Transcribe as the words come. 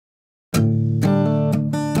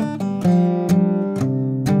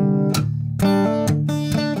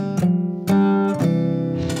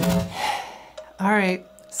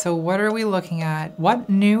So what are we looking at? What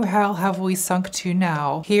new hell have we sunk to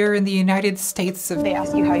now here in the United States of... They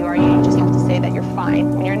ask you how you are, you just have to say that you're fine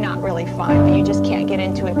when you're not really fine, but you just can't get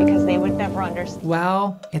into it because they would never understand.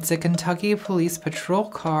 Well, it's a Kentucky police patrol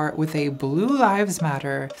car with a Blue Lives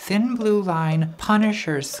Matter thin blue line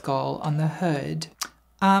Punisher skull on the hood.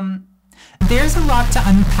 There's a lot to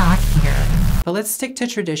unpack here. But let's stick to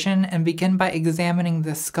tradition and begin by examining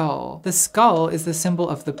the skull. The skull is the symbol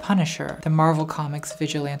of the Punisher, the Marvel Comics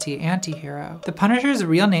vigilante anti-hero. The Punisher's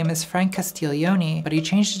real name is Frank Castiglione, but he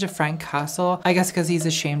changed it to Frank Castle, I guess because he's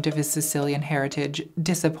ashamed of his Sicilian heritage.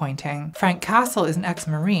 Disappointing. Frank Castle is an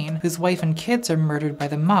ex-Marine whose wife and kids are murdered by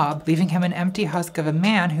the mob, leaving him an empty husk of a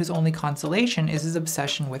man whose only consolation is his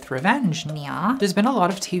obsession with revenge. Yeah. There's been a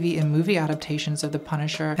lot of TV and movie adaptations of the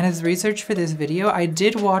Punisher, and as research for this video, I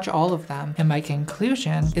did watch all of them, and my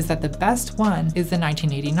conclusion is that the best one is the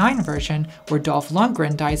 1989 version where Dolph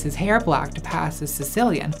Lundgren dyes his hair black to pass as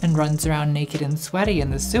Sicilian and runs around naked and sweaty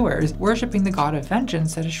in the sewers, worshipping the god of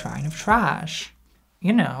vengeance at a shrine of trash.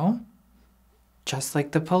 You know, just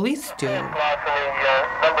like the police do.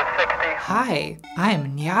 Hi,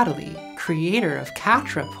 I'm Natalie, creator of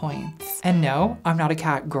ContraPoints. And no, I'm not a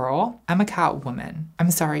cat girl, I'm a cat woman.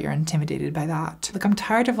 I'm sorry you're intimidated by that. Look, I'm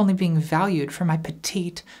tired of only being valued for my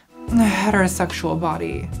petite, heterosexual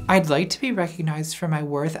body. I'd like to be recognized for my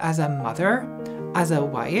worth as a mother, as a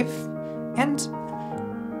wife, and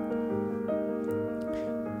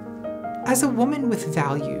as a woman with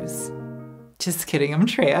values. Just kidding, I'm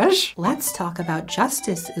trash. Let's talk about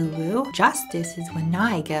justice, Ulu. Justice is when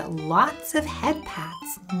I get lots of head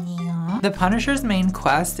pats. Yeah. The Punisher's main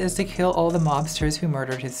quest is to kill all the mobsters who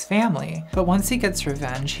murdered his family, but once he gets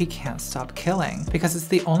revenge, he can't stop killing, because it's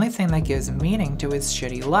the only thing that gives meaning to his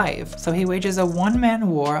shitty life. So he wages a one-man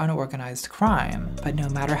war on organized crime. But no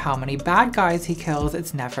matter how many bad guys he kills,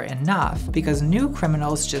 it's never enough, because new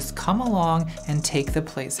criminals just come along and take the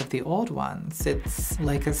place of the old ones. It's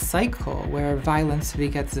like a cycle where violence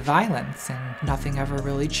begets violence and nothing ever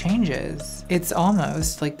really changes. It's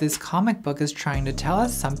almost like this comic book is trying to tell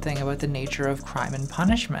us something about the nature of crime and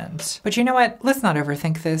punishment. But you know what? Let's not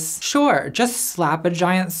overthink this. Sure, just slap a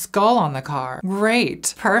giant skull on the car.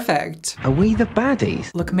 Great. Perfect. Are we the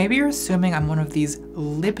baddies? Look, maybe you're assuming I'm one of these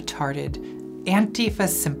libtarded, Antifa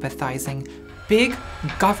sympathizing, big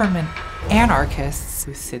government anarchists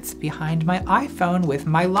who sits behind my iPhone with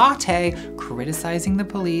my latte criticizing the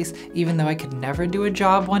police even though I could never do a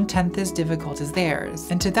job 1/10 as difficult as theirs.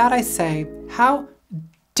 And to that I say, how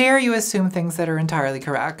dare you assume things that are entirely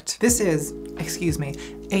correct? This is, excuse me,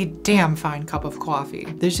 a damn fine cup of coffee.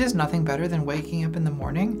 There's just nothing better than waking up in the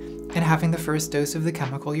morning and having the first dose of the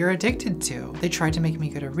chemical you're addicted to. They tried to make me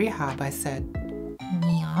go to rehab. I said,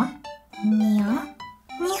 Nya, nya.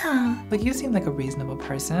 Yeah. But you seem like a reasonable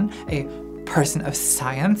person, a person of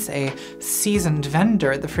science, a seasoned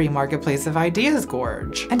vendor at the free marketplace of ideas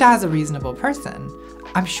gorge. And as a reasonable person,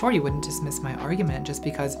 I'm sure you wouldn't dismiss my argument just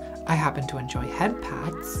because I happen to enjoy head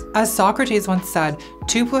pats. As Socrates once said,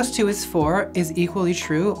 2 + 2 is 4 is equally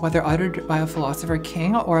true whether uttered by a philosopher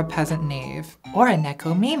king or a peasant knave. Or a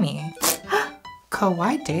neko mimi.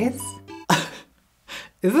 Kawaii days.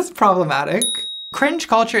 Is this problematic? Cringe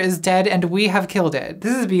culture is dead and we have killed it.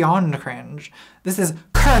 This is beyond cringe. This is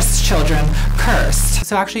cursed, children, cursed.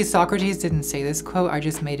 So actually Socrates didn't say this quote, I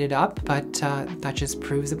just made it up, but that just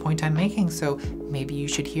proves the point I'm making, so maybe you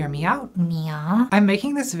should hear me out. Yeah. I'm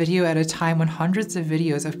making this video at a time when hundreds of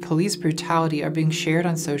videos of police brutality are being shared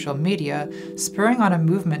on social media, spurring on a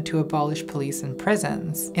movement to abolish police and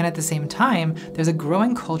prisons. And at the same time, there's a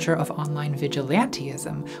growing culture of online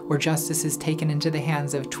vigilantism, where justice is taken into the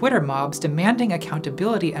hands of Twitter mobs demanding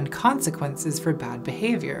accountability and consequences for bad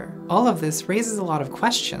behavior. All of this raises a lot of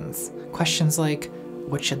questions. Questions like,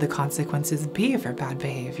 what should the consequences be for bad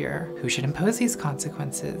behavior? Who should impose these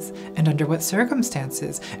consequences? And under what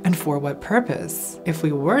circumstances? And for what purpose? If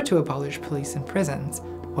we were to abolish police and prisons,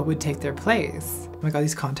 what would take their place? Oh my god,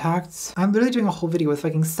 these contacts. I'm literally doing a whole video with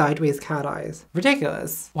fucking sideways cat eyes.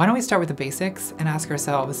 Ridiculous. Why don't we start with the basics and ask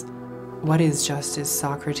ourselves, what is justice,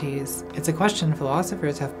 Socrates? It's a question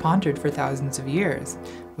philosophers have pondered for thousands of years,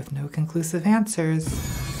 with no conclusive answers.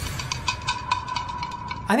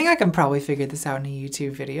 I think I can probably figure this out in a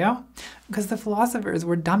YouTube video, because the philosophers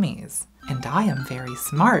were dummies, and I am very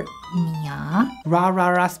smart. Yeah. Rah rah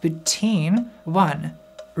Rasputin. 1.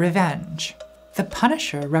 Revenge. The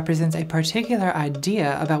Punisher represents a particular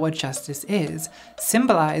idea about what justice is,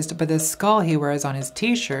 symbolized by the skull he wears on his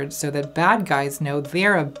t-shirt so that bad guys know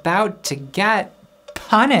they're about to get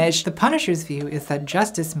punished. The Punisher's view is that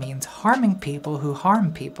justice means harming people who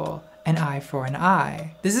harm people, an eye for an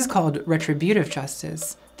eye. This is called retributive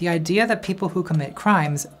justice, the idea that people who commit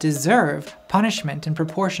crimes deserve punishment in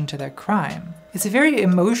proportion to their crime. It's a very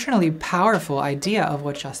emotionally powerful idea of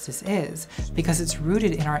what justice is, because it's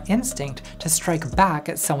rooted in our instinct to strike back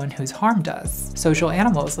at someone who's harmed us. Social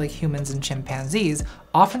animals like humans and chimpanzees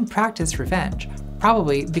often practice revenge,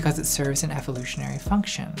 probably because it serves an evolutionary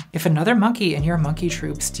function. If another monkey in your monkey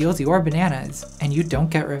troop steals your bananas and you don't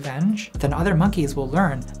get revenge, then other monkeys will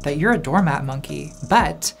learn that you're a doormat monkey.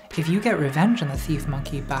 But if you get revenge on the thief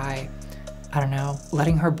monkey by, I don't know,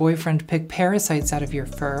 letting her boyfriend pick parasites out of your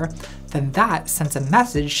fur, then that sends a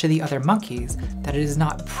message to the other monkeys that it is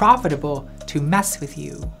not profitable to mess with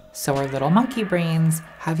you. So our little monkey brains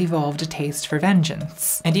have evolved a taste for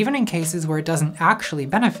vengeance. And even in cases where it doesn't actually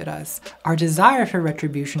benefit us, our desire for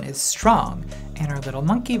retribution is strong, and our little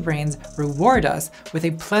monkey brains reward us with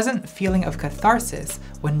a pleasant feeling of catharsis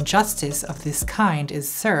when justice of this kind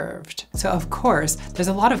is served. So of course, there's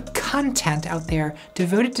a lot of content out there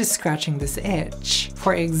devoted to scratching this itch.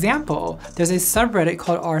 For example, there's a subreddit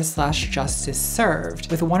called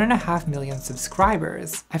r/JusticeServed with 1.5 million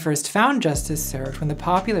subscribers. I first found Justice Served when the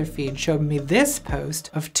popular feed showed me this post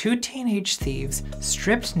of 2 teenage thieves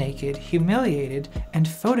stripped naked, humiliated, and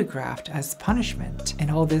photographed as punishment. And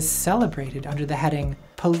all this celebrated under the heading,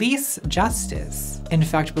 Police Justice. In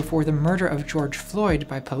fact, before the murder of George Floyd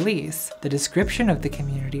by police, the description of the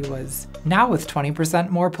community was, now with 20%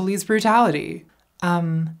 more police brutality.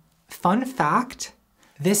 Fun fact,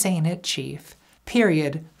 this ain't it, chief.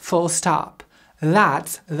 Period, full stop.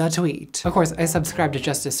 That's the tweet. Of course, I subscribed to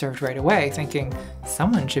Justice Served right away, thinking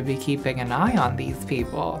someone should be keeping an eye on these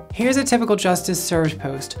people. Here's a typical Justice Served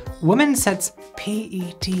post. Woman sets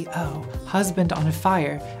PEDO, husband on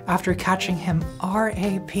fire after catching him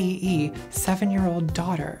RAPE 7-year-old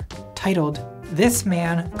daughter. Titled, This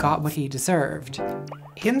Man Got What He Deserved.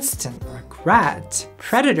 Instant regret.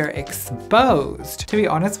 Predator exposed. To be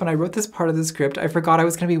honest, when I wrote this part of the script, I forgot I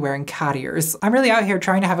was gonna be wearing cat ears. I'm really out here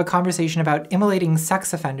trying to have a conversation about immolating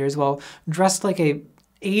sex offenders while dressed like a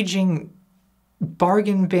aging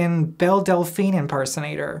bargain bin Belle Delphine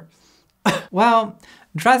impersonator. Well,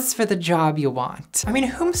 dress for the job you want. I mean,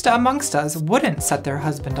 whomsta amongst us wouldn't set their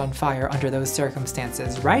husband on fire under those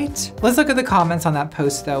circumstances, right? Let's look at the comments on that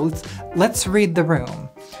post though. Let's read the room.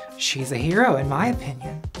 She's a hero in my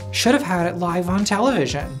opinion. Should have had it live on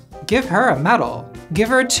television. Give her a medal. Give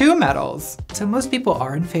her 2 medals. So most people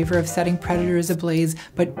are in favor of setting predators ablaze,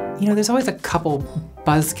 but you know, there's always a couple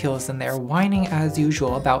buzzkills in there whining as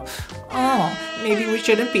usual about, oh, maybe we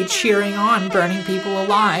shouldn't be cheering on burning people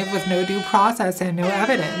alive with no due process and no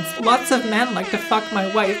evidence. Lots of men like to fuck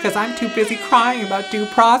my wife because I'm too busy crying about due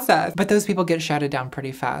process. But those people get shouted down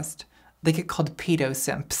pretty fast. They get called pedo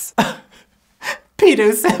simps.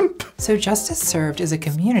 Pedo simp. So Justice Served is a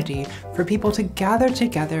community for people to gather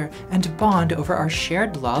together and bond over our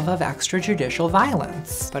shared love of extrajudicial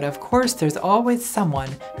violence. But of course, there's always someone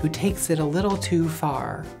who takes it a little too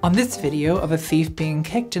far. On this video of a thief being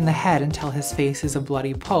kicked in the head until his face is a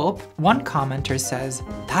bloody pulp, one commenter says,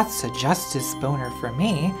 "That's a justice boner for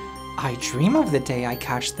me. I dream of the day I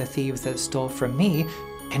catch the thieves that stole from me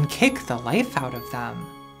and kick the life out of them."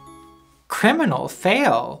 Criminal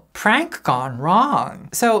fail. Prank gone wrong.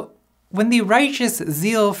 So when the righteous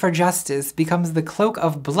zeal for justice becomes the cloak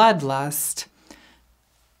of bloodlust,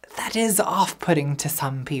 that is off-putting to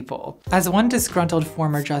some people. As one disgruntled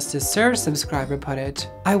former Justice Served subscriber put it,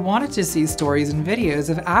 I wanted to see stories and videos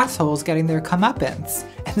of assholes getting their comeuppance.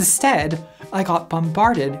 Instead, I got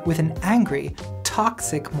bombarded with an angry,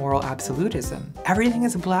 toxic moral absolutism. Everything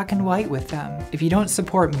is black and white with them. If you don't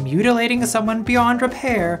support mutilating someone beyond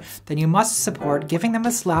repair, then you must support giving them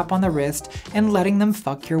a slap on the wrist and letting them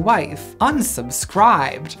fuck your wife.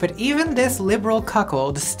 Unsubscribed. But even this liberal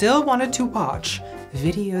cuckold still wanted to watch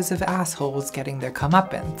videos of assholes getting their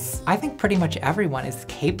comeuppance. I think pretty much everyone is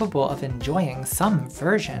capable of enjoying some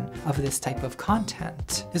version of this type of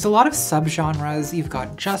content. There's a lot of subgenres. You've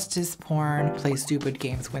got justice porn, play stupid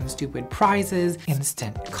games, win stupid prizes,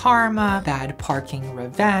 instant karma, bad parking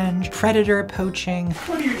revenge, predator poaching,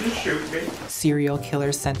 what are you just shooting? Serial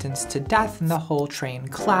killer sentenced to death and the whole train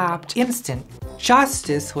clapped, instant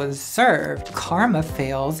justice was served, karma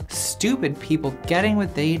fails, stupid people getting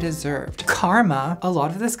what they deserved. Karma, a lot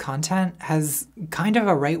of this content has kind of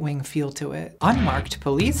a right-wing feel to it. Unmarked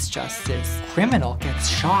police justice, criminal gets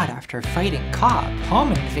shot after fighting cop,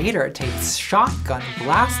 home invader takes shotgun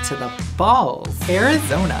blast to the balls.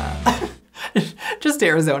 Arizona. Just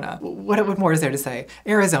Arizona. What more is there to say?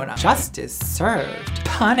 Arizona. Justice served.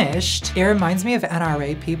 Punished. It reminds me of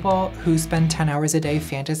NRA people who spend 10 hours a day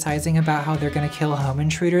fantasizing about how they're gonna kill home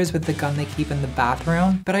intruders with the gun they keep in the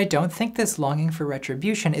bathroom. But I don't think this longing for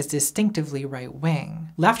retribution is distinctively right-wing.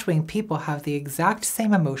 Left-wing people have the exact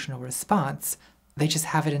same emotional response. They just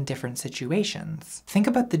have it in different situations. Think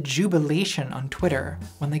about the jubilation on Twitter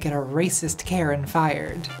when they get a racist Karen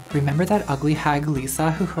fired. Remember that ugly hag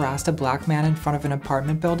Lisa who harassed a black man in front of an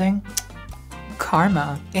apartment building?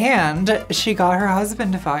 Karma. And she got her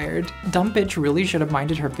husband fired. Dumb bitch really should have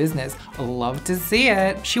minded her business. Love to see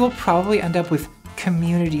it. She will probably end up with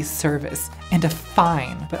community service and a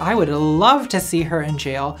fine, but I would love to see her in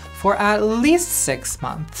jail for at least 6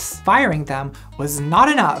 months. Firing them was not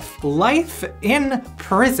enough. Life in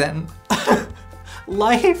prison.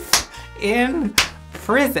 Life in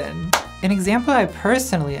prison. An example I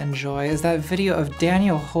personally enjoy is that video of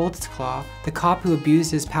Daniel Holtzclaw, the cop who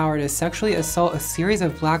abused his power to sexually assault a series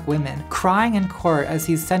of black women, crying in court as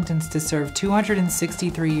he's sentenced to serve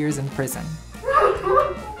 263 years in prison.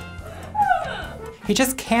 He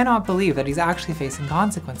just cannot believe that he's actually facing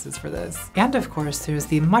consequences for this. And of course, there's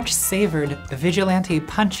the much savored vigilante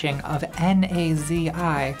punching of Nazi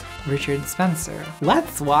Richard Spencer.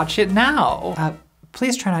 Let's watch it now.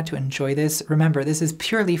 Please try not to enjoy this. Remember, this is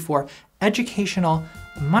purely for educational,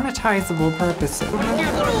 monetizable purposes.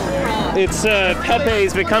 It's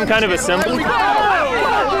Pepe's become kind of a symbol.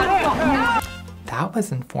 That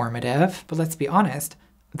was informative, but let's be honest,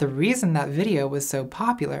 the reason that video was so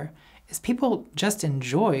popular is people just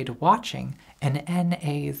enjoyed watching an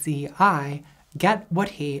Nazi get what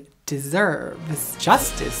he deserves.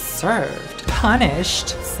 Justice served. Punished.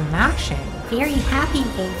 Smashing. Very happy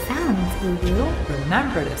gay sounds, Lulu.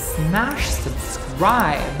 Remember to smash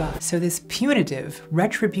subscribe. So this punitive,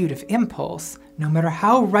 retributive impulse, no matter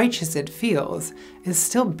how righteous it feels, is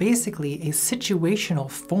still basically a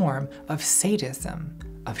situational form of sadism,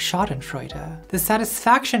 of schadenfreude. The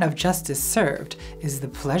satisfaction of justice served is the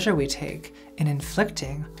pleasure we take in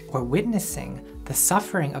inflicting or witnessing the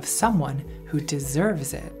suffering of someone who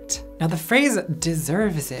deserves it. Now the phrase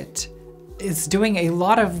deserves it is doing a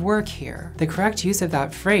lot of work here. The correct use of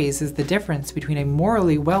that phrase is the difference between a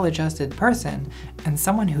morally well-adjusted person and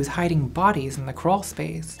someone who's hiding bodies in the crawl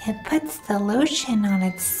space. It puts the lotion on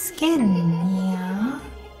its skin, yeah.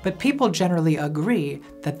 But people generally agree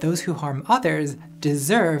that those who harm others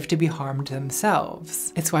deserve to be harmed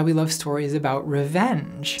themselves. It's why we love stories about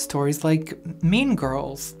revenge. Stories like Mean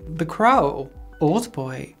Girls, The Crow, Old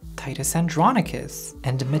Boy, Titus Andronicus,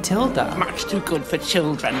 and Matilda. Much too good for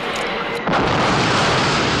children.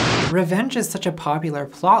 Revenge is such a popular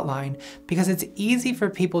plotline because it's easy for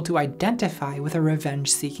people to identify with a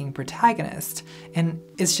revenge-seeking protagonist, and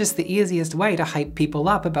it's just the easiest way to hype people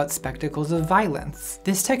up about spectacles of violence.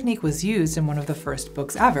 This technique was used in one of the first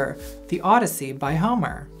books ever, The Odyssey by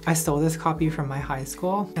Homer. I stole this copy from my high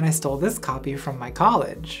school, and I stole this copy from my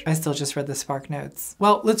college. I still just read the Spark Notes.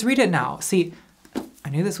 Well, let's read it now. See, I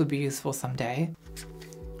knew this would be useful someday.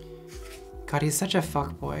 God, he's such a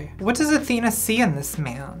fuckboy. What does Athena see in this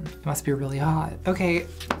man? He must be really hot. Okay,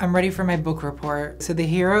 I'm ready for my book report. So the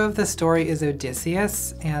hero of the story is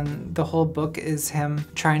Odysseus, and the whole book is him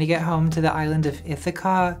trying to get home to the island of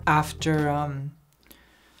Ithaca after,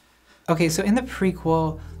 Okay, so in the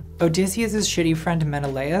prequel, Odysseus' shitty friend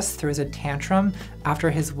Menelaus throws a tantrum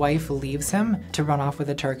after his wife leaves him to run off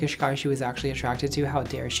with a Turkish guy she was actually attracted to. How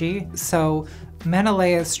dare she? So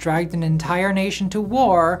Menelaus dragged an entire nation to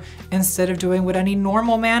war instead of doing what any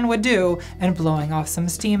normal man would do and blowing off some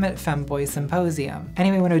steam at Femboy Symposium.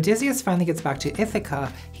 Anyway, when Odysseus finally gets back to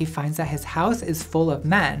Ithaca, he finds that his house is full of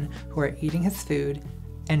men who are eating his food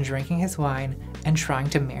and drinking his wine and trying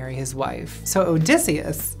to marry his wife. So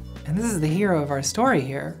Odysseus, and this is the hero of our story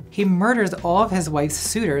here, he murders all of his wife's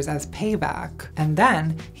suitors as payback. And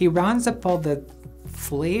then he rounds up all the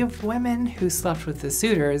slave women who slept with the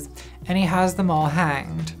suitors and he has them all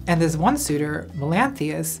hanged. And this one suitor,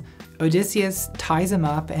 Melanthius, Odysseus ties him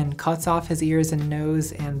up and cuts off his ears and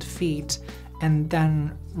nose and feet and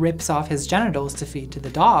then rips off his genitals to feed to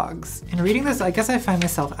the dogs. In reading this, I guess I find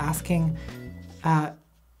myself asking,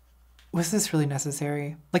 was this really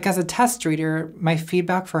necessary? Like, as a test reader, my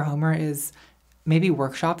feedback for Homer is maybe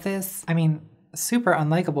workshop this. I mean, super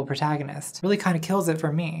unlikable protagonist. Really kind of kills it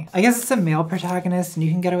for me. I guess it's a male protagonist and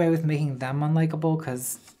you can get away with making them unlikable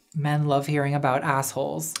because men love hearing about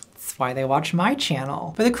assholes. That's why they watch my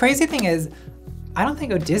channel. But the crazy thing is, I don't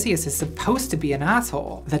think Odysseus is supposed to be an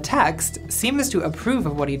asshole. The text seems to approve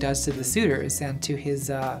of what he does to the suitors and to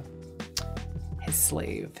his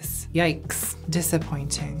slaves. Yikes.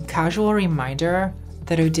 Disappointing. Casual reminder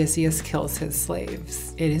that Odysseus kills his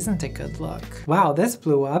slaves. It isn't a good look. Wow, this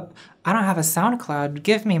blew up. I don't have a SoundCloud.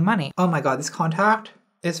 Give me money. Oh my god, this contact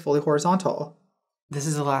is fully horizontal. This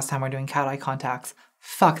is the last time we're doing cat eye contacts.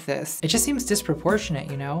 Fuck this. It just seems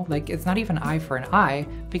disproportionate, you know? Like, it's not even eye for an eye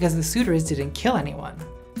because the suitors didn't kill anyone.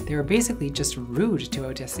 They were basically just rude to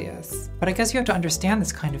Odysseus. But I guess you have to understand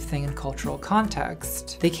this kind of thing in cultural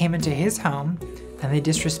context. They came into his home and they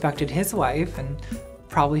disrespected his wife, and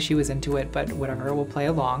probably she was into it, but whatever, we'll play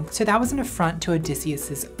along. So that was an affront to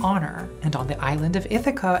Odysseus's honor. And on the island of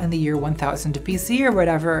Ithaca in the year 1000 BC or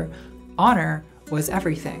whatever, honor was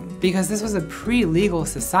everything. Because this was a pre-legal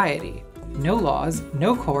society. No laws,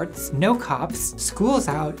 no courts, no cops, school's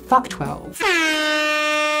out, fuck 12.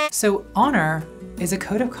 So honor is a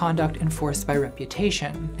code of conduct enforced by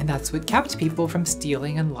reputation, and that's what kept people from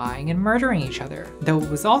stealing and lying and murdering each other, though it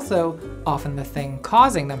was also often the thing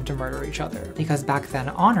causing them to murder each other, because back then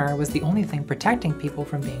honor was the only thing protecting people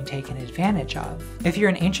from being taken advantage of. If you're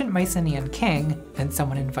an ancient Mycenaean king, and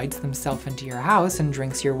someone invites themselves into your house and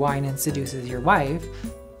drinks your wine and seduces your wife,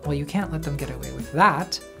 well, you can't let them get away with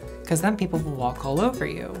that, because then people will walk all over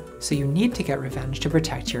you. So you need to get revenge to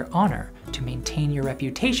protect your honor, to maintain your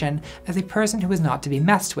reputation as a person who is not to be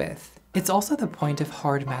messed with. It's also the point of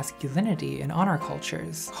hard masculinity in honor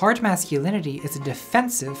cultures. Hard masculinity is a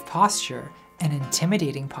defensive posture, an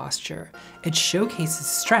intimidating posture. It showcases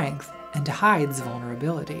strength and hides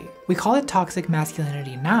vulnerability. We call it toxic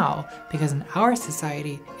masculinity now because in our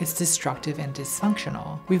society, it's destructive and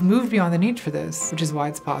dysfunctional. We've moved beyond the need for this, which is why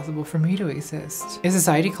it's possible for me to exist. If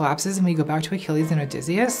society collapses and we go back to Achilles and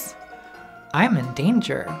Odysseus, I'm in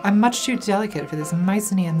danger. I'm much too delicate for this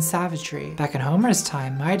Mycenaean savagery. Back in Homer's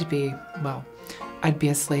time, I'd be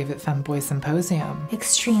a slave at Femboy Symposium.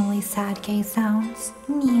 Extremely sad gay sounds.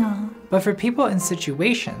 Nya. But for people in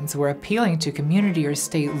situations where appealing to community or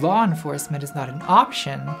state law enforcement is not an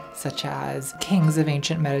option, such as kings of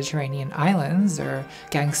ancient Mediterranean islands, or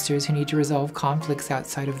gangsters who need to resolve conflicts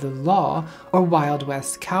outside of the law, or Wild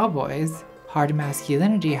West cowboys, hard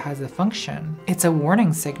masculinity has a function. It's a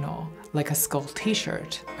warning signal, like a skull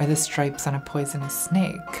t-shirt, or the stripes on a poisonous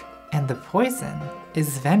snake. And the poison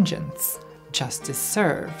is vengeance. Justice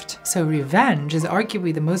served. So revenge is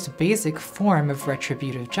arguably the most basic form of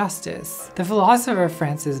retributive justice. The philosopher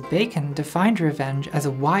Francis Bacon defined revenge as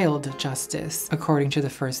wild justice, according to the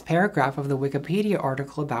first paragraph of the Wikipedia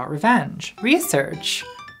article about revenge. Research.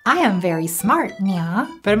 I am very smart, Nya.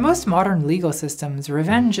 But in most modern legal systems,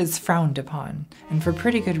 revenge is frowned upon, and for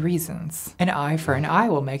pretty good reasons. An eye for an eye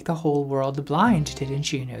will make the whole world blind,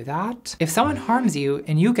 didn't you know that? If someone harms you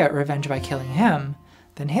and you get revenge by killing him,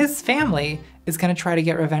 then his family is going to try to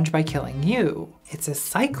get revenge by killing you. It's a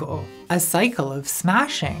cycle of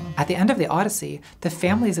smashing. At the end of the Odyssey, the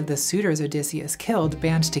families of the suitors Odysseus killed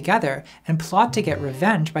band together and plot to get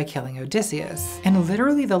revenge by killing Odysseus. And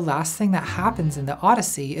literally the last thing that happens in the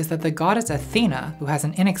Odyssey is that the goddess Athena, who has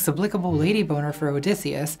an inexplicable lady boner for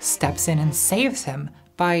Odysseus, steps in and saves him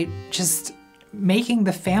by just making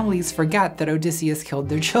the families forget that Odysseus killed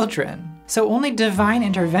their children. So only divine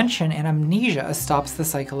intervention and amnesia stops the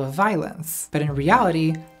cycle of violence. But in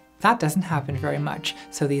reality, that doesn't happen very much,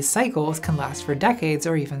 so these cycles can last for decades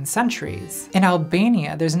or even centuries. In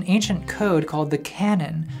Albania, there's an ancient code called the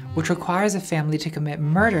canon, which requires a family to commit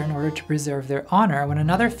murder in order to preserve their honor when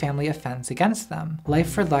another family offends against them.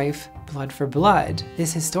 Life for life, blood for blood.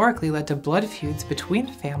 This historically led to blood feuds between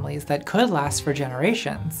families that could last for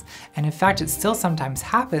generations, and in fact it still sometimes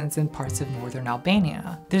happens in parts of northern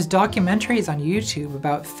Albania. There's documentaries on YouTube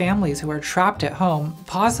about families who are trapped at home,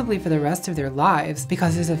 possibly for the rest of their lives,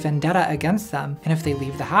 because there's a vendetta against them, and if they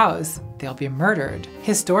leave the house, they'll be murdered.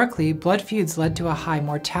 Historically, blood feuds led to a high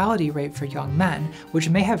mortality rate for young men, which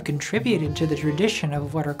may have contributed to the tradition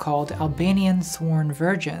of what are called Albanian sworn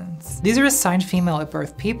virgins. These are assigned female at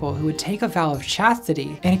birth people who would take a vow of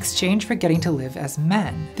chastity in exchange for getting to live as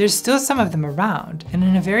men. There's still some of them around, and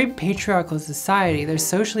in a very patriarchal society, they're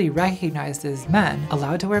socially recognized as men,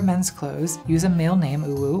 allowed to wear men's clothes, use a male name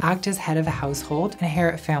uwu, act as head of a household,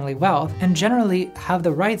 inherit family wealth, and generally have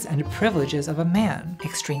the rights and privileges of a man.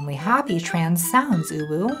 Extremely happy trans sounds,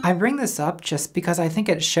 uwu. I bring this up just because I think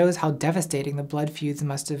it shows how devastating the blood feuds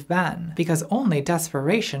must have been, because only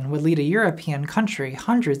desperation would lead a European country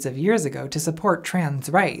hundreds of years ago to support trans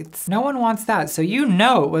rights. No one wants that, so you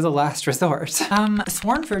know it was a last resort.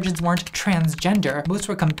 Sworn virgins weren't transgender. Most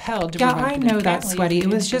were compelled to provide I for their know that, family sweaty. if It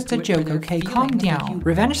they was didn't just a do it for joke, their okay? feelings. Calm down.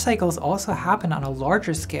 Revenge cycles also happen on a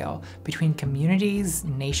larger scale between communities,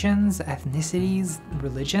 nations, ethnicities,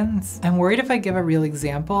 religions. I'm worried if I give a real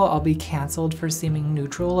example, I'll be canceled for seeming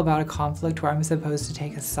neutral about a conflict where I'm supposed to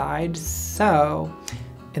take a side, so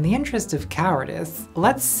In the interest of cowardice,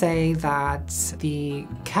 let's say that the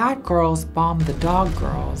cat girls bomb the dog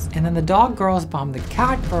girls, and then the dog girls bomb the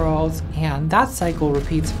cat girls, and that cycle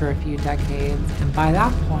repeats for a few decades, and by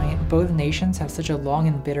that point, both nations have such a long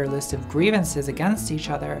and bitter list of grievances against each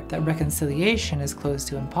other that reconciliation is close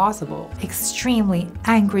to impossible. Extremely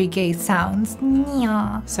angry gay sounds.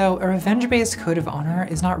 Nya. So a revenge-based code of honor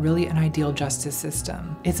is not really an ideal justice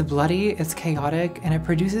system. It's bloody, it's chaotic, and it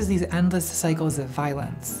produces these endless cycles of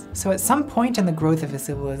violence. So at some point in the growth of a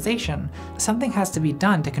civilization, something has to be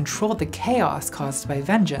done to control the chaos caused by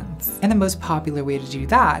vengeance. And the most popular way to do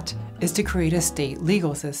that is to create a state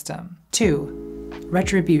legal system. 2.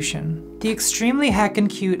 Retribution. The extremely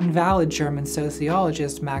heckin' cute and valid German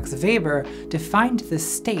sociologist Max Weber defined the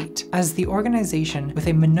state as the organization with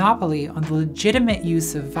a monopoly on the legitimate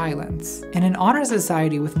use of violence. In an honor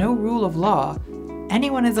society with no rule of law,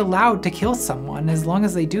 anyone is allowed to kill someone as long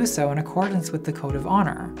as they do so in accordance with the code of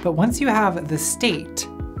honor. But once you have the state,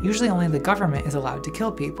 usually only the government is allowed to kill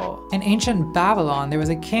people. In ancient Babylon, there was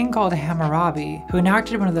a king called Hammurabi who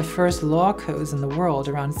enacted one of the first law codes in the world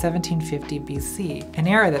around 1750 BC, an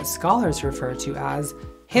era that scholars refer to as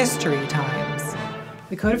history times.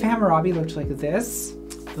 The Code of Hammurabi looked like this.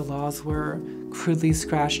 The laws were crudely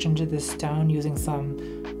scratched into the stone using some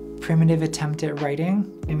primitive attempt at writing.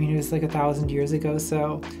 I mean, it was like 1,000 years ago,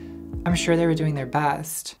 so I'm sure they were doing their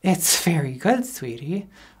best. It's very good, sweetie.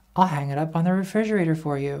 I'll hang it up on the refrigerator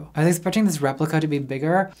for you. I was expecting this replica to be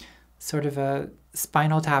bigger, sort of a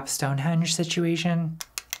Spinal Tap Stonehenge situation.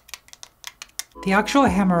 The actual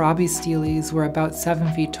Hammurabi steles were about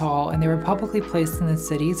 7 feet tall, and they were publicly placed in the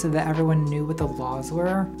city so that everyone knew what the laws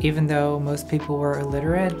were, even though most people were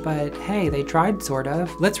illiterate, but hey, they tried, sort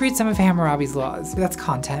of. Let's read some of Hammurabi's laws. That's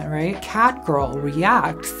content, right? Cat girl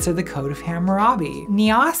reacts to the Code of Hammurabi.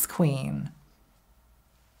 Nias queen.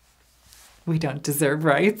 We don't deserve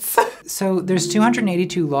rights. So there's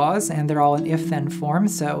 282 laws, and they're all in if-then form,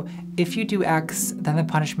 so if you do X, then the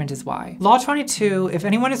punishment is Y. Law 22, if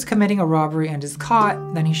anyone is committing a robbery and is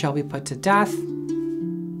caught, then he shall be put to death.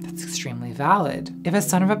 That's extremely valid. If a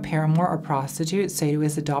son of a paramour or prostitute say to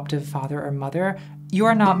his adoptive father or mother, "You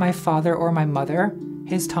are not my father or my mother,"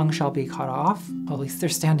 his tongue shall be cut off. Well, at least they're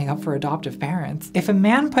standing up for adoptive parents. If a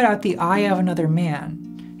man put out the eye of another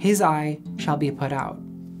man, his eye shall be put out.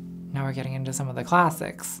 Now we're getting into some of the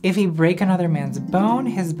classics. If he break another man's bone,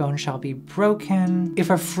 his bone shall be broken. If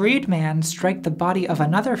a freed man strike the body of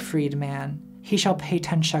another freed man, he shall pay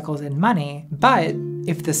 10 shekels in money. But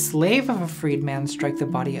if the slave of a freed man strike the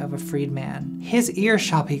body of a freed man, his ear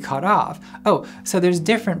shall be cut off. Oh, so there's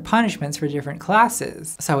different punishments for different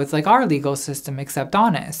classes. So it's like our legal system, except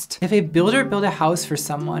honest. If a builder build a house for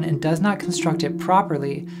someone and does not construct it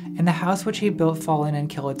properly, and the house which he built fall in and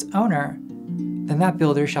kill its owner, then that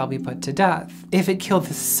builder shall be put to death. If it kill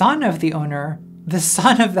the son of the owner, the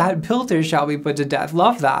son of that builder shall be put to death.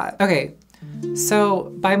 Love that. Okay,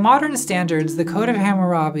 so by modern standards, the Code of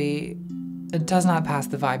Hammurabi does not pass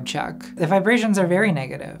the vibe check. The vibrations are very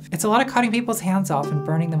negative. It's a lot of cutting people's hands off and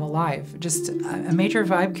burning them alive. Just a major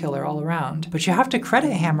vibe killer all around. But you have to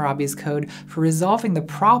credit Hammurabi's code for resolving the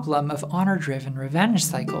problem of honor-driven revenge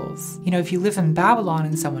cycles. You know, if you live in Babylon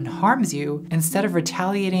and someone harms you, instead of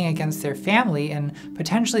retaliating against their family and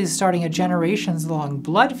potentially starting a generations-long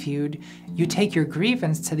blood feud, you take your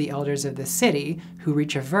grievance to the elders of the city, who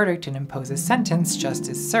reach a verdict and impose a sentence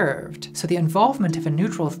justice served. So the involvement of a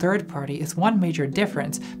neutral third party is one major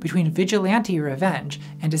difference between vigilante revenge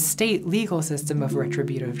and a state legal system of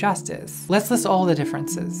retributive justice. Let's list all the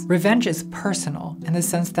differences. Revenge is personal in the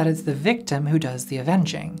sense that it's the victim who does the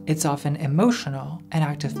avenging. It's often emotional, an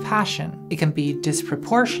act of passion. It can be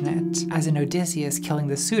disproportionate, as in Odysseus killing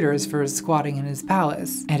the suitors for squatting in his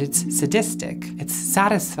palace. And it's sadistic. It's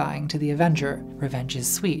satisfying to the avenger. Revenge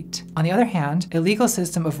is sweet. On the other hand, a legal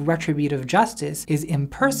system of retributive justice is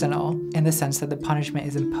impersonal in the sense that the punishment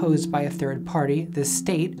is imposed by a third party, the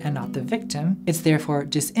state, and not the victim. It's therefore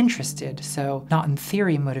disinterested, so not in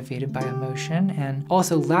theory motivated by emotion, and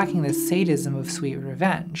also lacking the sadism of sweet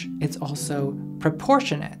revenge. It's also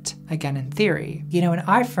proportionate, again in theory. You know, an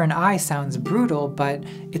eye for an eye sounds brutal, but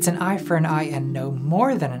it's an eye for an eye and no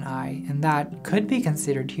more than an eye, and that could be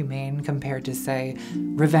considered humane compared to, say,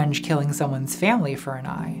 revenge killing someone's family for an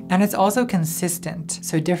eye. And it's also consistent,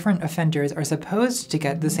 so different offenders are supposed to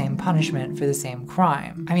get the same punishment for the same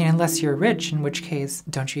crime. I mean, unless you're rich, in which case,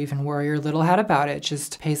 don't you even worry your little head about it,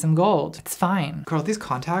 just pay some gold. It's fine. Girl, these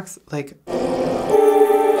contacts, like...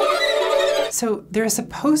 So there are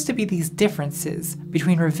supposed to be these differences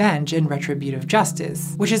between revenge and retributive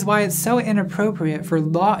justice, which is why it's so inappropriate for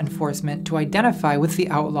law enforcement to identify with the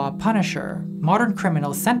outlaw punisher. Modern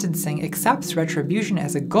criminal sentencing accepts retribution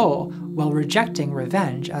as a goal while rejecting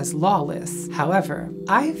revenge as lawless. However,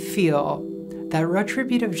 I feel that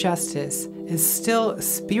retributive justice is still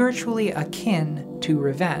spiritually akin to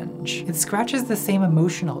revenge. It scratches the same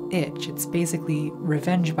emotional itch. It's basically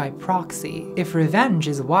revenge by proxy. If revenge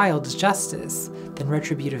is wild justice, then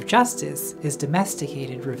retributive justice is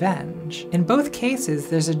domesticated revenge. In both cases,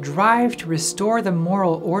 there's a drive to restore the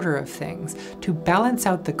moral order of things, to balance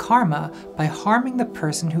out the karma by harming the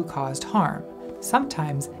person who caused harm,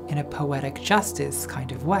 sometimes in a poetic justice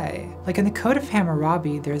kind of way. Like in the Code of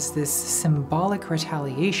Hammurabi, there's this symbolic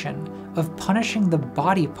retaliation of punishing the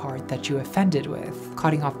body part that you offended with,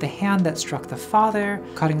 cutting off the hand that struck the father,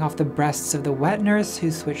 cutting off the breasts of the wet nurse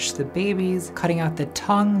who switched the babies, cutting out the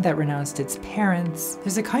tongue that renounced its parents.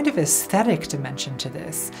 There's a kind of aesthetic dimension to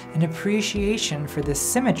this, an appreciation for the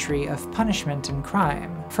symmetry of punishment and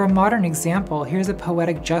crime. For a modern example, here's a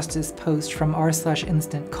poetic justice post from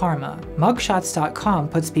r/instant karma. Mugshots.com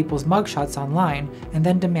puts people's mugshots online and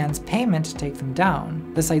then demands payment to take them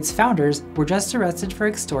down. The site's founders were just arrested for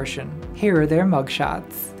extortion. Here are their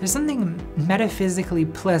mugshots. There's something metaphysically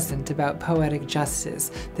pleasant about poetic justice,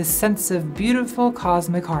 this sense of beautiful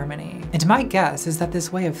cosmic harmony. And my guess is that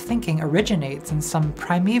this way of thinking originates in some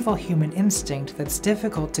primeval human instinct that's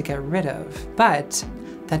difficult to get rid of. But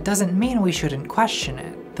that doesn't mean we shouldn't question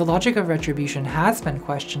it. The logic of retribution has been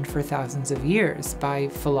questioned for thousands of years by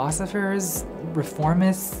philosophers,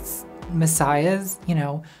 reformists, messiahs,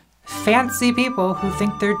 fancy people who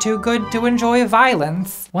think they're too good to enjoy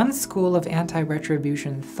violence. One school of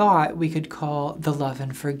anti-retribution thought we could call the love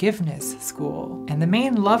and forgiveness school. And the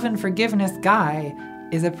main love and forgiveness guy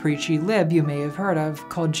is a preachy lib you may have heard of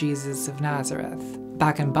called Jesus of Nazareth.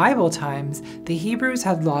 Back in Bible times, the Hebrews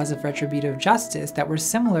had laws of retributive justice that were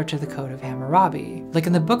similar to the Code of Hammurabi. Like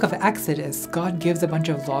in the book of Exodus, God gives a bunch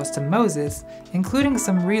of laws to Moses, including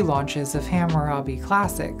some relaunches of Hammurabi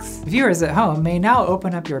classics. Viewers at home may now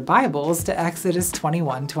open up your Bibles to Exodus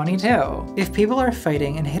 21:22. If people are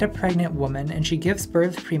fighting and hit a pregnant woman and she gives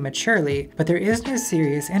birth prematurely, but there is no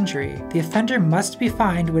serious injury, the offender must be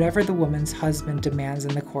fined whatever the woman's husband demands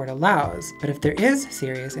and the court allows. But if there is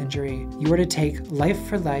serious injury, you are to take life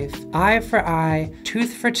for life, eye for eye,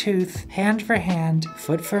 tooth for tooth, hand for hand,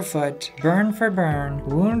 foot for foot, burn for burn,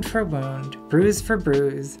 wound for wound, bruise for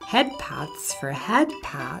bruise, Head pats for head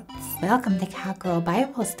pats. Welcome to Cowgirl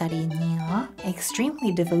Bible Study, Neil.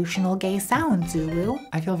 Extremely devotional gay sounds, Zulu.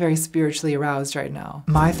 I feel very spiritually aroused right now.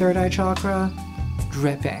 My third eye chakra,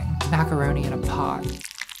 dripping. Macaroni in a pot.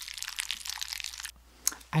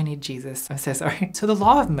 I need Jesus. I'm so sorry. So the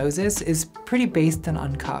law of Moses is pretty based and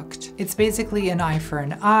uncucked. It's basically an eye for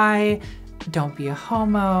an eye, don't be a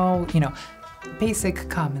homo, basic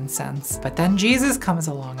common sense. But then Jesus comes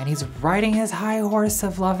along and he's riding his high horse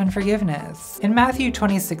of love and forgiveness. In Matthew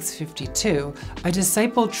 26:52, a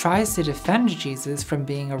disciple tries to defend Jesus from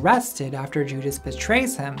being arrested after Judas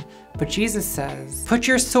betrays him, but Jesus says, "Put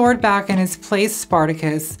your sword back in its place,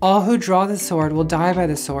 Spartacus. All who draw the sword will die by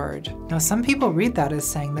the sword." Now, some people read that as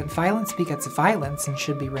saying that violence begets violence and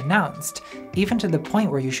should be renounced, even to the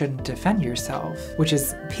point where you shouldn't defend yourself, which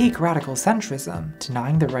is peak radical centrism,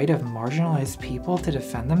 denying the right of marginalized people to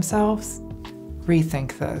defend themselves.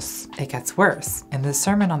 Rethink this. It gets worse. In the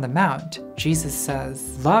Sermon on the Mount, Jesus says,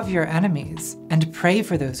 "Love your enemies and pray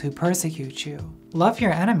for those who persecute you." Love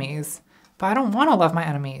your enemies? But I don't want to love my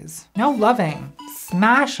enemies. No loving,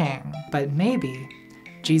 smashing. But maybe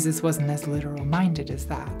Jesus wasn't as literal minded as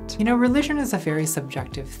that. Religion is a very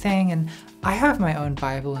subjective thing, and I have my own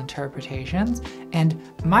Bible interpretations, and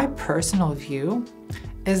my personal view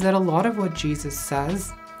is that a lot of what Jesus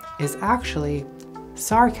says is actually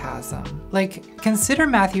sarcasm. Like, consider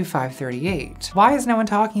Matthew 5:38. Why is no one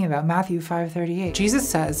talking about Matthew 5:38? Jesus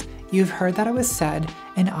says, "You've heard that it was said,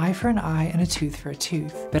 an eye for an eye and a tooth for a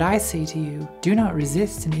tooth. But I say to you, do not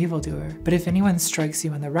resist an evildoer. But if anyone strikes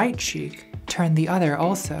you on the right cheek, turn the other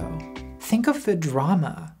also." Think of the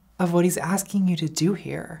drama of what he's asking you to do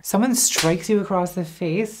here. Someone strikes you across the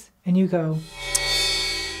face and you go,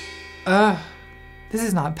 ugh. This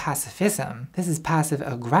is not pacifism. This is passive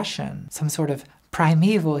aggression, some sort of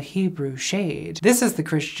primeval Hebrew shade. This is the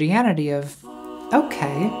Christianity of,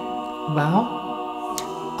 okay, well,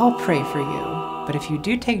 I'll pray for you. But if you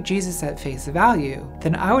do take Jesus at face value,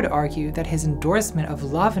 then I would argue that his endorsement of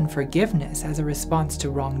love and forgiveness as a response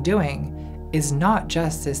to wrongdoing is not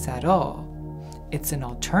justice at all. it's an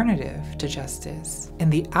alternative to justice. In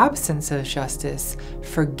the absence of justice,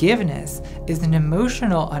 forgiveness is an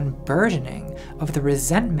emotional unburdening of the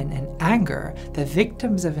resentment and anger that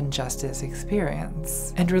victims of injustice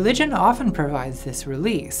experience. And religion often provides this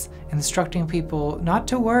release, instructing people not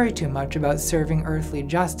to worry too much about serving earthly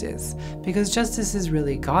justice, because justice is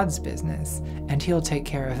really God's business, and He'll take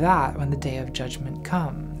care of that when the day of judgment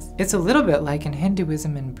comes. It's a little bit like in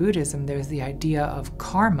Hinduism and Buddhism, there's the idea of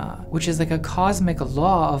karma, which is like a cosmic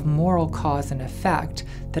law of moral cause and effect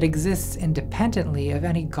that exists independently of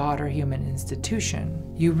any god or human institution.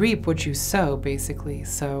 You reap what you sow, basically,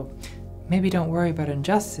 so maybe don't worry about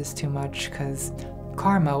injustice too much, because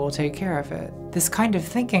karma will take care of it. This kind of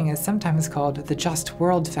thinking is sometimes called the just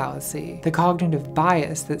world fallacy, the cognitive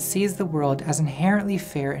bias that sees the world as inherently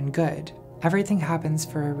fair and good. Everything happens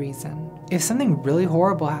for a reason. If something really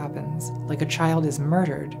horrible happens, like a child is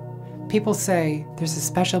murdered, people say there's a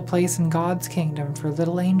special place in God's kingdom for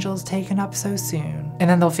little angels taken up so soon. And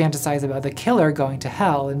then they'll fantasize about the killer going to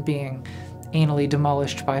hell and being anally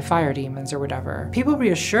demolished by fire demons or whatever. People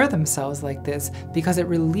reassure themselves like this because it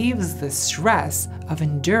relieves the stress of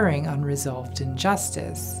enduring unresolved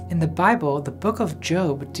injustice. In the Bible, the book of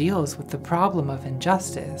Job deals with the problem of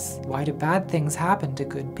injustice. Why do bad things happen to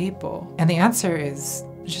good people? And the answer is,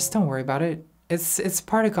 just don't worry about it. It's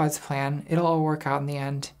part of God's plan. It'll all work out in the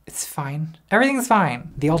end. It's fine. Everything's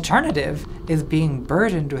fine. The alternative is being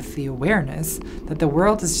burdened with the awareness that the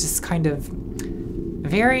world is just kind of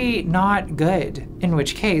very not good, in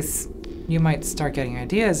which case you might start getting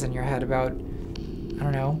ideas in your head about, I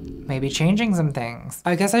don't know, maybe changing some things.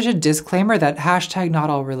 I guess I should disclaimer that hashtag not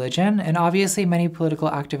all religion, and obviously many political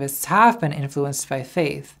activists have been influenced by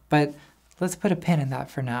faith, but let's put a pin in that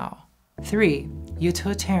for now. 3.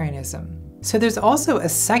 Utilitarianism. So there's also a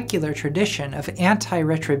secular tradition of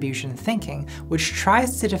anti-retribution thinking, which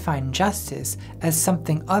tries to define justice as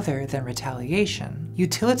something other than retaliation.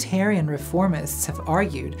 Utilitarian reformists have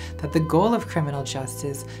argued that the goal of criminal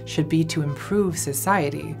justice should be to improve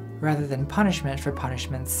society, rather than punishment for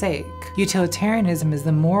punishment's sake. Utilitarianism is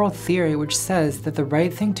the moral theory which says that the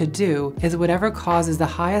right thing to do is whatever causes the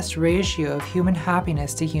highest ratio of human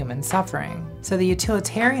happiness to human suffering. So the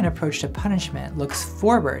utilitarian approach to punishment looks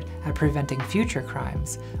forward at preventing future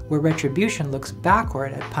crimes, where retribution looks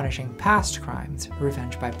backward at punishing past crimes,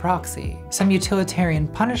 revenge by proxy. Some utilitarian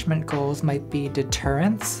punishment goals might be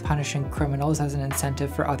deterrence, punishing criminals as an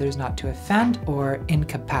incentive for others not to offend, or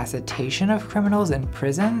incapacitation of criminals in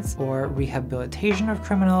prisons, or rehabilitation of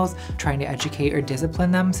criminals, trying to educate or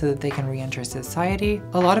discipline them so that they can re-enter society.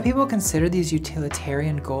 A lot of people consider these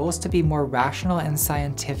utilitarian goals to be more rational and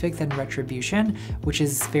scientific than retribution, which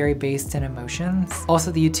is very based in emotions.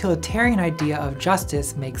 Also, the utilitarian idea of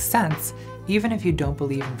justice makes sense even if you don't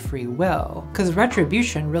believe in free will, because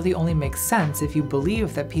retribution really only makes sense if you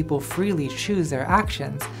believe that people freely choose their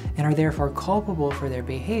actions and are therefore culpable for their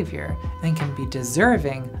behavior and can be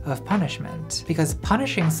deserving of punishment. Because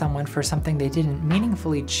punishing someone for something they didn't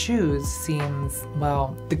meaningfully choose seems,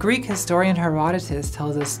 well, the Greek historian Herodotus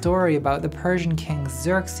tells a story about the Persian king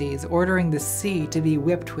Xerxes ordering the sea to be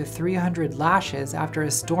whipped with 300 lashes after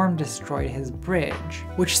a storm destroyed his bridge,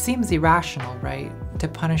 which seems irrational, right? To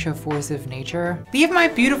punish a force of nature. Leave my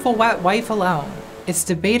beautiful wet wife alone. It's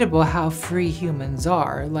debatable how free humans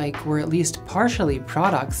are, like we're at least partially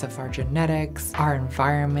products of our genetics, our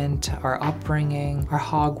environment, our upbringing, our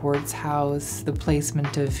Hogwarts house, the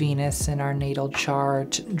placement of Venus in our natal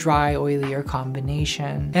chart, dry, oily, or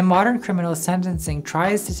combination. And modern criminal sentencing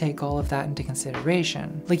tries to take all of that into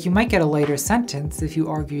consideration. Like, you might get a lighter sentence if you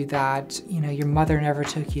argue that, your mother never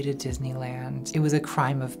took you to Disneyland. It was a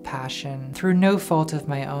crime of passion. Through no fault of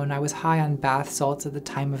my own, I was high on bath salts at the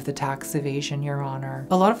time of the tax evasion, Your Honor.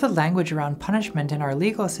 A lot of the language around punishment in our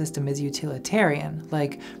legal system is utilitarian,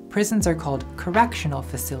 like prisons are called correctional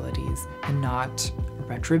facilities and not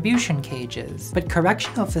retribution cages. But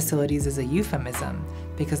correctional facilities is a euphemism,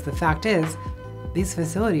 because the fact is, these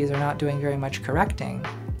facilities are not doing very much correcting.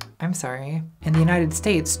 I'm sorry. In the United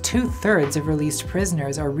States, 2/3 of released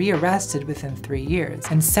prisoners are rearrested within 3 years,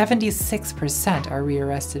 and 76% are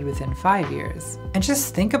rearrested within 5 years. And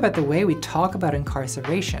just think about the way we talk about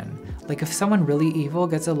incarceration. Like, if someone really evil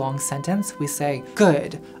gets a long sentence, we say,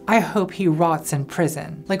 good, I hope he rots in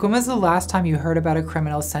prison. Like, when was the last time you heard about a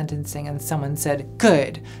criminal sentencing and someone said,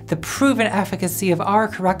 good, the proven efficacy of our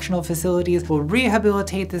correctional facilities will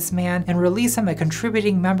rehabilitate this man and release him a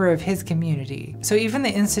contributing member of his community. So even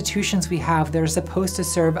the institutions we have that are supposed to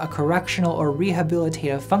serve a correctional or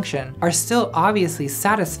rehabilitative function are still obviously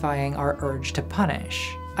satisfying our urge to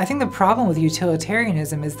punish. I think the problem with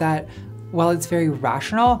utilitarianism is that while it's very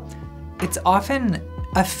rational, it's often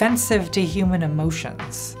offensive to human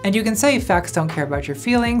emotions. And you can say facts don't care about your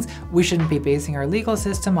feelings, we shouldn't be basing our legal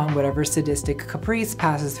system on whatever sadistic caprice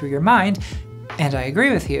passes through your mind, and I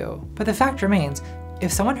agree with you. But the fact remains,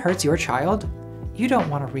 if someone hurts your child, you don't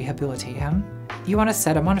want to rehabilitate him. You want to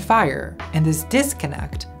set him on fire. And this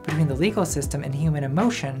disconnect between the legal system and human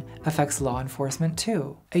emotion affects law enforcement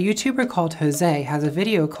too. A YouTuber called Jose has a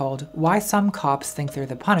video called Why Some Cops Think They're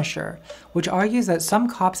the Punisher, which argues that some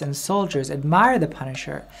cops and soldiers admire the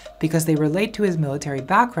Punisher because they relate to his military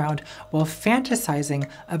background while fantasizing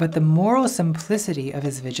about the moral simplicity of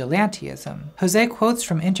his vigilantism. Jose quotes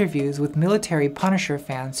from interviews with military Punisher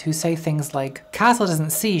fans who say things like, "Castle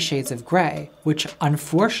doesn't see shades of gray," which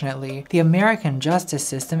unfortunately the American justice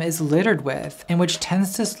system is littered with, and which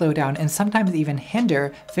tends to slow down and sometimes even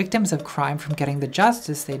hinder victims of crime from getting the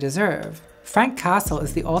justice they deserve. Frank Castle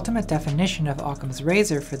is the ultimate definition of Occam's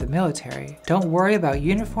razor for the military. Don't worry about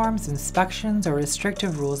uniforms, inspections, or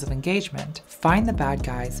restrictive rules of engagement. Find the bad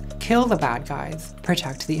guys, kill the bad guys,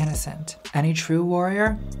 protect the innocent. Any true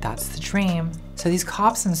warrior? That's the dream. So these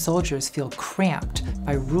cops and soldiers feel cramped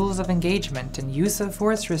by rules of engagement and use of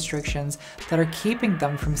force restrictions that are keeping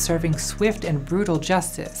them from serving swift and brutal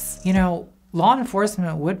justice. You know, law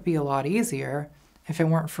enforcement would be a lot easier if it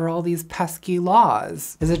weren't for all these pesky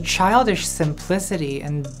laws. There's a childish simplicity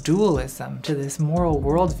and dualism to this moral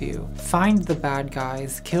worldview. Find the bad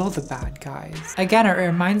guys, kill the bad guys. Again, it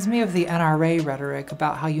reminds me of the NRA rhetoric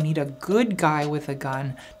about how you need a good guy with a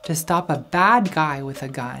gun to stop a bad guy with a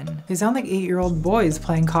gun. They sound like 8-year-old boys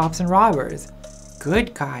playing cops and robbers.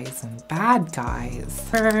 Good guys and bad guys.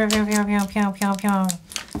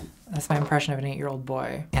 That's my impression of an 8-year-old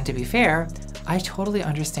boy. And to be fair, I totally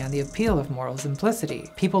understand the appeal of moral simplicity.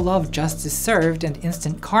 People love justice served and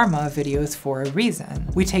instant karma videos for a reason.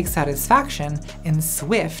 We take satisfaction in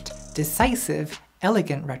swift, decisive,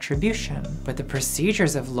 elegant retribution. But the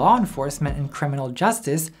procedures of law enforcement and criminal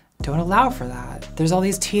justice don't allow for that. There's all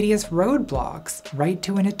these tedious roadblocks. Right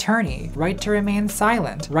to an attorney, right to remain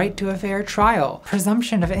silent, right to a fair trial,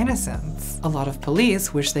 presumption of innocence. A lot of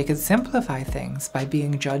police wish they could simplify things by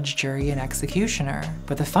being judge, jury, and executioner.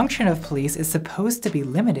 But the function of police is supposed to be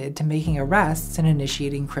limited to making arrests and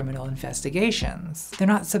initiating criminal investigations. They're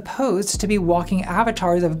not supposed to be walking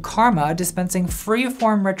avatars of karma dispensing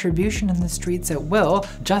free-form retribution in the streets at will,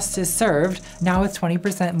 justice served, now with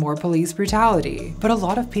 20% more police brutality. But a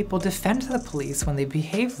lot of people defend the police when they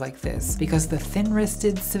behave like this because the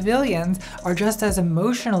thin-wristed civilians are just as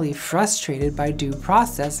emotionally frustrated by due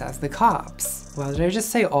process as the cops. Well, did I just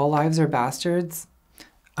say all lives are bastards?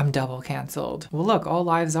 I'm double canceled. Well look, all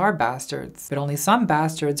lives are bastards, but only some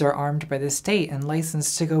bastards are armed by the state and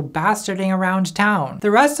licensed to go bastarding around town.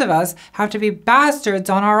 The rest of us have to be bastards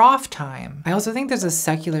on our off time. I also think there's a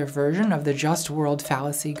secular version of the just world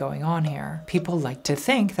fallacy going on here. People like to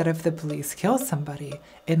think that if the police kill somebody,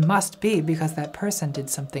 it must be because that person did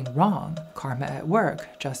something wrong. Karma at work,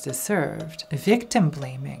 justice served. Victim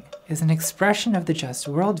blaming is an expression of the just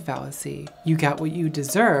world fallacy. You get what you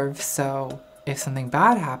deserve, so if something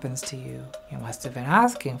bad happens to you, you must have been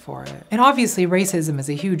asking for it. And obviously racism is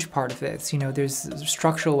a huge part of this. You know, there's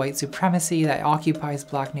structural white supremacy that occupies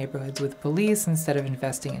Black neighborhoods with police instead of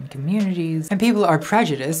investing in communities. And people are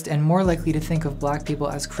prejudiced and more likely to think of Black people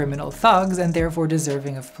as criminal thugs and therefore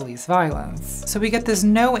deserving of police violence. So we get this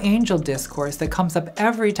no angel discourse that comes up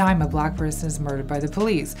every time a Black person is murdered by the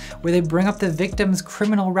police, where they bring up the victim's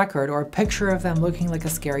criminal record or a picture of them looking like a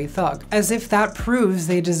scary thug, as if that proves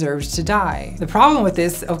they deserved to die. The problem with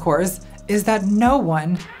this, of course, is that no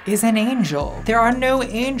one is an angel. There are no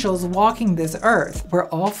angels walking this earth. We're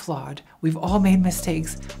all flawed. We've all made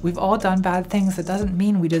mistakes. We've all done bad things. That doesn't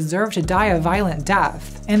mean we deserve to die a violent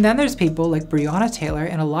death. And then there's people like Breonna Taylor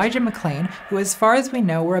and Elijah McClain, who as far as we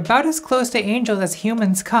know were about as close to angels as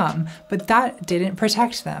humans come, but that didn't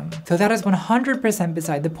protect them. So that is 100%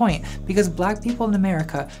 beside the point, because Black people in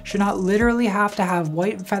America should not literally have to have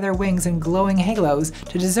white feather wings and glowing halos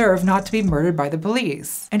to deserve not to be murdered by the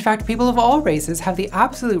police. In fact, people of all races have the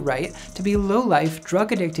absolute right to be low-life,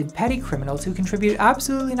 drug-addicted, petty criminals who contribute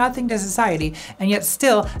absolutely nothing to society and yet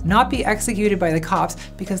still not be executed by the cops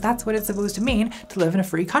because that's what it's supposed to mean to live in a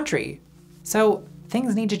free country. So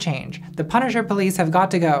things need to change. The Punisher police have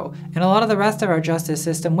got to go, and a lot of the rest of our justice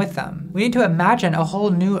system with them. We need to imagine a whole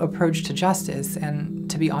new approach to justice,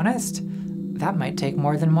 and to be honest, that might take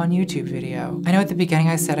more than one YouTube video. I know at the beginning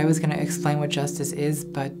I said I was going to explain what justice is,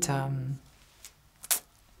 but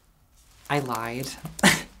I lied.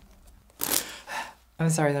 I'm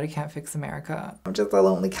sorry that I can't fix America. I'm just a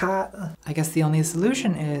lonely cat. I guess the only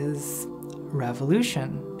solution is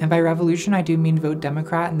revolution. And by revolution, I do mean vote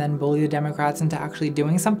Democrat and then bully the Democrats into actually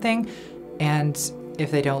doing something. And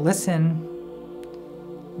If they don't listen,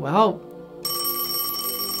 well,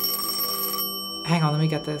 hang on, let me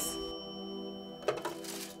get this.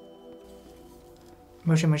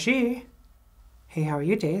 Moshi Moshi. Hey, how are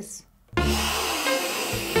you, Days?